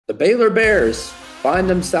The Baylor Bears find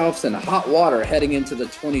themselves in hot water heading into the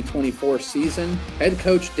 2024 season. Head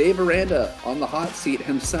coach Dave Aranda on the hot seat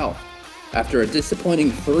himself. After a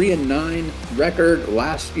disappointing 3-9 record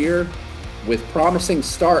last year, with promising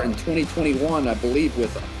start in 2021, I believe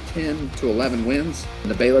with 10 to 11 wins,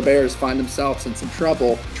 and the Baylor Bears find themselves in some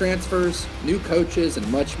trouble. Transfers, new coaches, and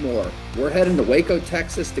much more. We're heading to Waco,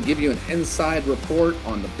 Texas to give you an inside report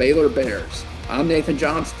on the Baylor Bears. I'm Nathan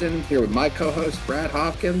Johnston, here with my co-host Brad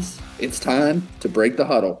Hopkins. It's time to break the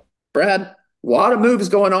huddle. Brad, a lot of moves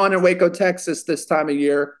going on in Waco, Texas this time of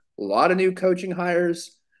year. A lot of new coaching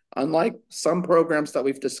hires. Unlike some programs that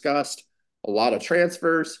we've discussed, a lot of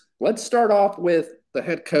transfers. Let's start off with the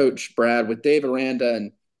head coach, Brad, with Dave Aranda,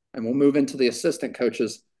 and we'll move into the assistant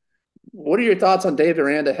coaches. What are your thoughts on Dave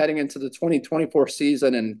Aranda heading into the 2024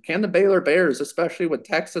 season? And can the Baylor Bears, especially with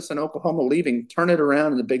Texas and Oklahoma leaving, turn it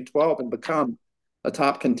around in the Big 12 and become a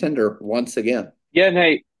top contender once again? Yeah,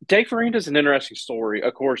 Nate, Dave Aranda is an interesting story.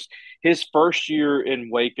 Of course, his first year in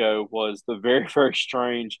Waco was the very, very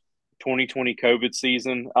strange 2020 COVID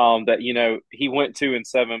season that he went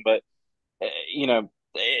 2-7, but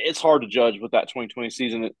it's hard to judge with that 2020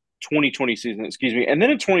 season, excuse me. And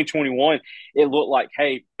then in 2021, it looked like,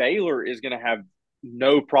 hey, Baylor is going to have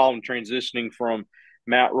no problem transitioning from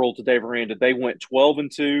Matt Rule to Dave Aranda. They went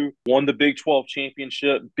 12-2, won the Big 12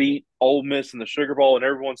 championship, beat Ole Miss in the Sugar Bowl, and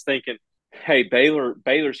everyone's thinking, hey,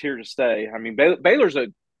 Baylor's here to stay. I mean, Baylor's a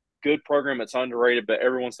good program. It's underrated, but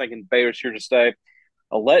everyone's thinking Baylor's here to stay.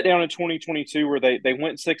 A letdown in 2022 where they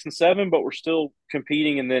went 6-7, but were still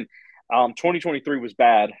competing, and then 2023 was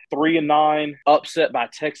bad. 3-9, upset by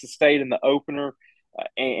Texas State in the opener.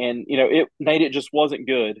 It just wasn't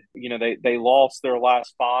good. They lost their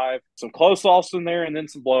last five, some close losses in there, and then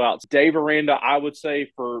some blowouts. Dave Aranda, I would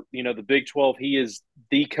say for the Big 12, he is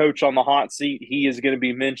the coach on the hot seat. He is going to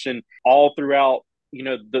be mentioned all throughout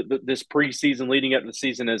this preseason leading up to the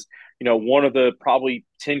season as one of the probably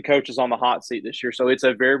 10 coaches on the hot seat this year. So it's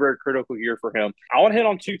a very, very critical year for him. I want to hit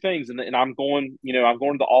on two things, and I'm going to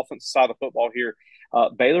the offensive side of the football here.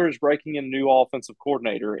 Baylor is breaking in a new offensive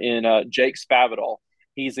coordinator in Jake Spavital.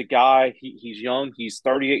 He's a guy, he's young, he's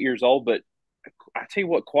 38 years old, but I tell you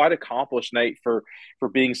what, quite accomplished, Nate, for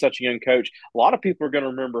being such a young coach. A lot of people are going to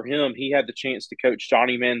remember him. He had the chance to coach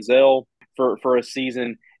Johnny Manziel for a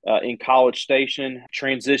season in College Station,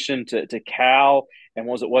 transitioned to Cal, and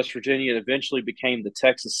was at West Virginia, and eventually became the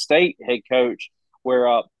Texas State head coach,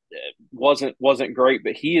 where wasn't great,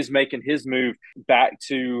 but he is making his move back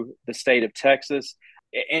to the state of Texas,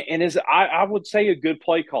 and is I would say a good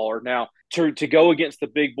play caller now to go against the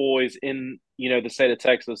big boys in the state of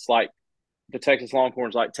Texas, like the Texas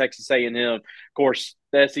Longhorns, like Texas A&M. Of course,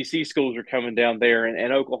 the SEC schools are coming down there,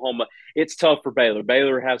 and Oklahoma. It's tough for Baylor.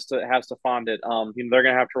 Baylor has to find it. They're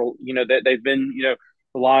going to have to. They've been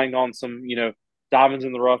relying on some diamonds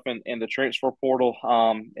in the rough and the transfer portal.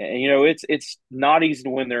 It's not easy to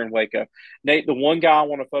win there in Waco. Nate, the one guy I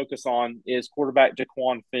want to focus on is quarterback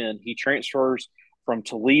DeQuan Finn. He transfers from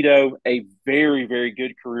Toledo, a very, very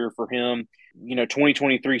good career for him.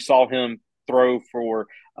 2023 saw him throw for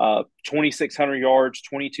 2,600 yards,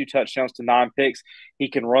 22 touchdowns to 9 picks. He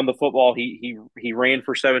can run the football. He ran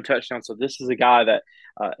for 7 touchdowns. So this is a guy that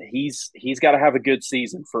he's got to have a good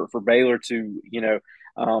season for Baylor to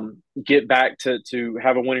get back to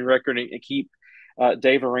have a winning record and keep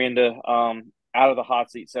Dave Aranda out of the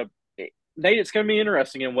hot seat. So Nate, it's going to be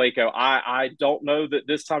interesting in Waco. I don't know that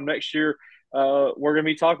this time next year we're going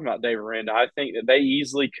to be talking about Dave Aranda. I think that they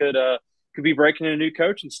easily could be breaking in a new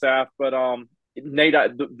coaching staff. But Nate,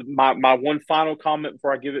 my one final comment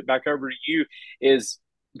before I give it back over to you is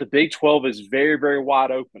the Big 12 is very, very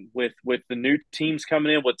wide open with the new teams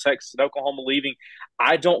coming in, with Texas and Oklahoma leaving.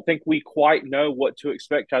 I don't think we quite know what to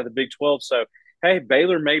expect out of the Big 12. So, hey,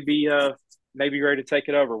 Baylor may be ready to take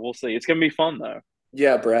it over. We'll see. It's going to be fun, though.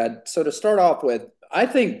 Yeah, Brad. So to start off with, I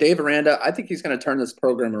think Dave Aranda, I think he's going to turn this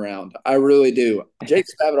program around. I really do. Jake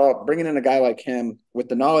Spavital, bringing in a guy like him with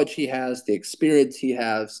the knowledge he has, the experience he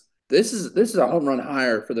has, this is a home run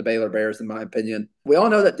hire for the Baylor Bears, in my opinion. We all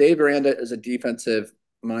know that Dave Aranda is a defensive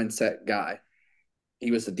mindset guy. He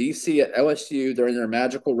was the DC at LSU during their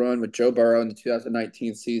magical run with Joe Burrow in the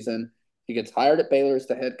 2019 season. He gets hired at Baylor as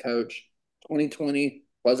the head coach. 2020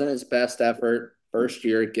 wasn't his best effort. First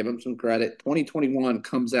year, give him some credit. 2021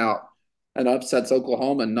 comes out and upsets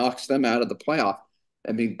Oklahoma and knocks them out of the playoff.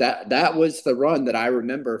 I mean, that was the run that I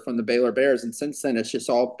remember from the Baylor Bears, and since then it's just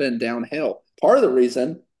all been downhill. Part of the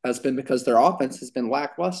reason has been because their offense has been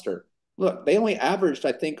lackluster. Look, they only averaged,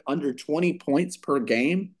 I think, under 20 points per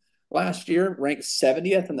game last year, ranked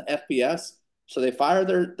 70th in the FBS. So they fire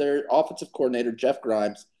their offensive coordinator, Jeff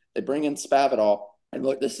Grimes. They bring in Spavital. And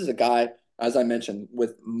look, this is a guy, as I mentioned,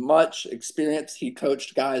 with much experience. He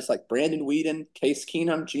coached guys like Brandon Weeden, Case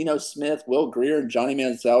Keenum, Geno Smith, Will Grier, and Johnny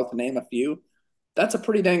Manziel, to name a few. That's a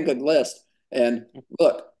pretty dang good list. And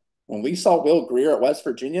look, when we saw Will Grier at West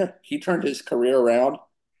Virginia, he turned his career around.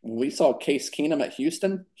 When we saw Case Keenum at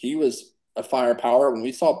Houston, he was a firepower. When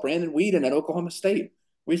we saw Brandon Weeden at Oklahoma State,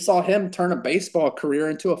 we saw him turn a baseball career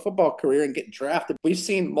into a football career and get drafted. We've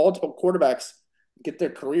seen multiple quarterbacks get their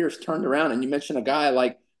careers turned around. And you mentioned a guy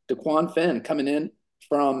like DeQuan Finn coming in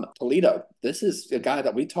from Toledo. This is a guy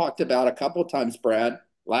that we talked about a couple of times, Brad,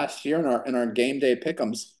 last year in our game day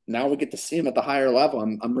pick'ems. Now we get to see him at the higher level.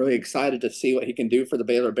 I'm really excited to see what he can do for the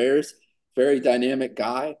Baylor Bears. Very dynamic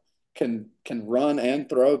guy, can run and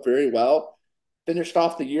throw very well. Finished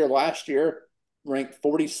off the year last year ranked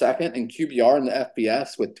 42nd in QBR in the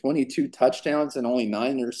FBS with 22 touchdowns and only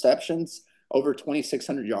 9 receptions, over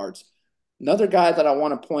 2,600 yards. Another guy that I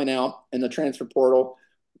want to point out in the transfer portal,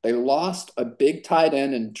 they lost a big tight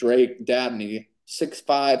end in Drake Dabney,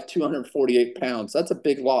 6'5", 248 pounds. That's a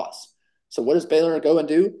big loss. So what does Baylor go and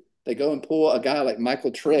do? They go and pull a guy like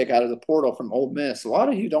Michael Trigg out of the portal from Ole Miss. A lot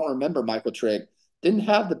of you don't remember Michael Trigg. Didn't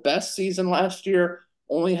have the best season last year,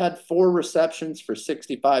 only had 4 receptions for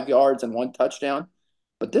 65 yards and 1 touchdown.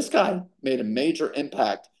 But this guy made a major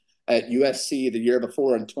impact at USC the year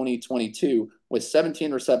before in 2022 with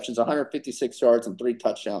 17 receptions, 156 yards, and 3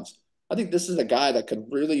 touchdowns. I think this is a guy that could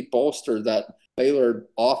really bolster that Baylor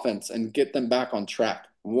offense and get them back on track.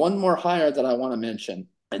 One more hire that I want to mention,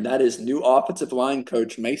 and that is new offensive line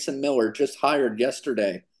coach Mason Miller, just hired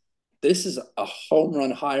yesterday. This is a home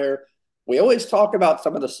run hire. We always talk about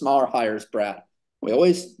some of the smaller hires, Brad. We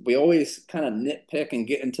always kind of nitpick and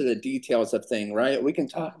get into the details of things, right? We can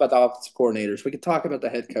talk about the offensive coordinators. We can talk about the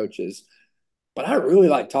head coaches. But I really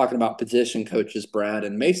like talking about position coaches, Brad.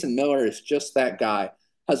 And Mason Miller is just that guy.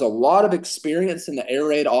 Has a lot of experience in the air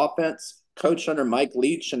raid offense, coached under Mike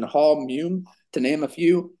Leach and Hall Mume, to name a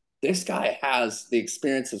few. This guy has the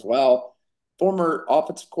experience as well. Former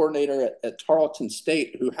offensive coordinator at Tarleton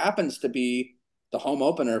State, who happens to be the home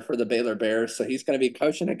opener for the Baylor Bears. So he's going to be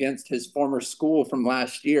coaching against his former school from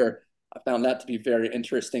last year. I found that to be very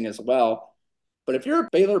interesting as well. But if you're a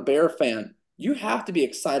Baylor Bear fan, you have to be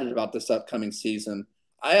excited about this upcoming season.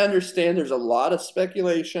 I understand there's a lot of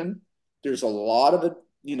speculation. There's a lot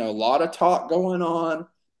of talk going on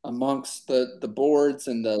amongst the boards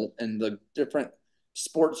and the different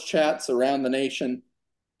sports chats around the nation.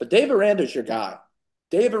 But Dave Aranda is your guy.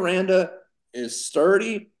 Dave Aranda is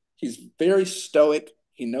sturdy. He's very stoic.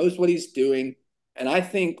 He knows what he's doing. And I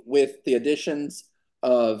think with the additions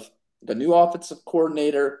of the new offensive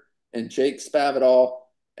coordinator and Jake Spavital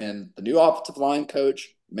and the new offensive line coach,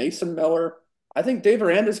 Mason Miller, I think Dave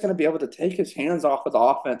Aranda is going to be able to take his hands off of the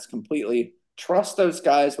offense completely, trust those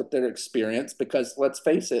guys with their experience, because let's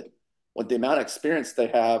face it, with the amount of experience they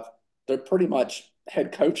have, they're pretty much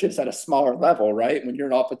head coaches at a smaller level, right? When you're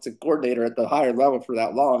an offensive coordinator at the higher level for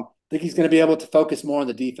that long, I think he's going to be able to focus more on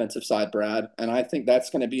the defensive side, Brad. And I think that's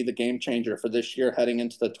going to be the game changer for this year heading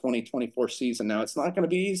into the 2024 season. Now, it's not going to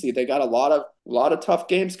be easy. They got a lot of tough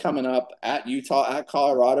games coming up at Utah, at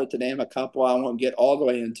Colorado, to name a couple. I won't get all the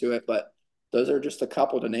way into it, but those are just a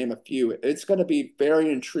couple to name a few. It's going to be very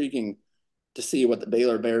intriguing to see what the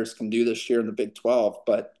Baylor Bears can do this year in the Big 12.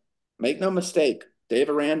 But make no mistake, Dave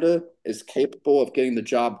Aranda is capable of getting the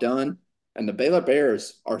job done. And the Baylor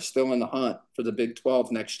Bears are still in the hunt for the Big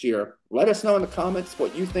 12 next year. Let us know in the comments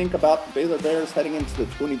what you think about the Baylor Bears heading into the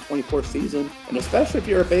 2024 season. And especially if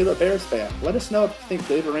you're a Baylor Bears fan, let us know if you think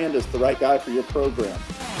Dave Aranda is the right guy for your program.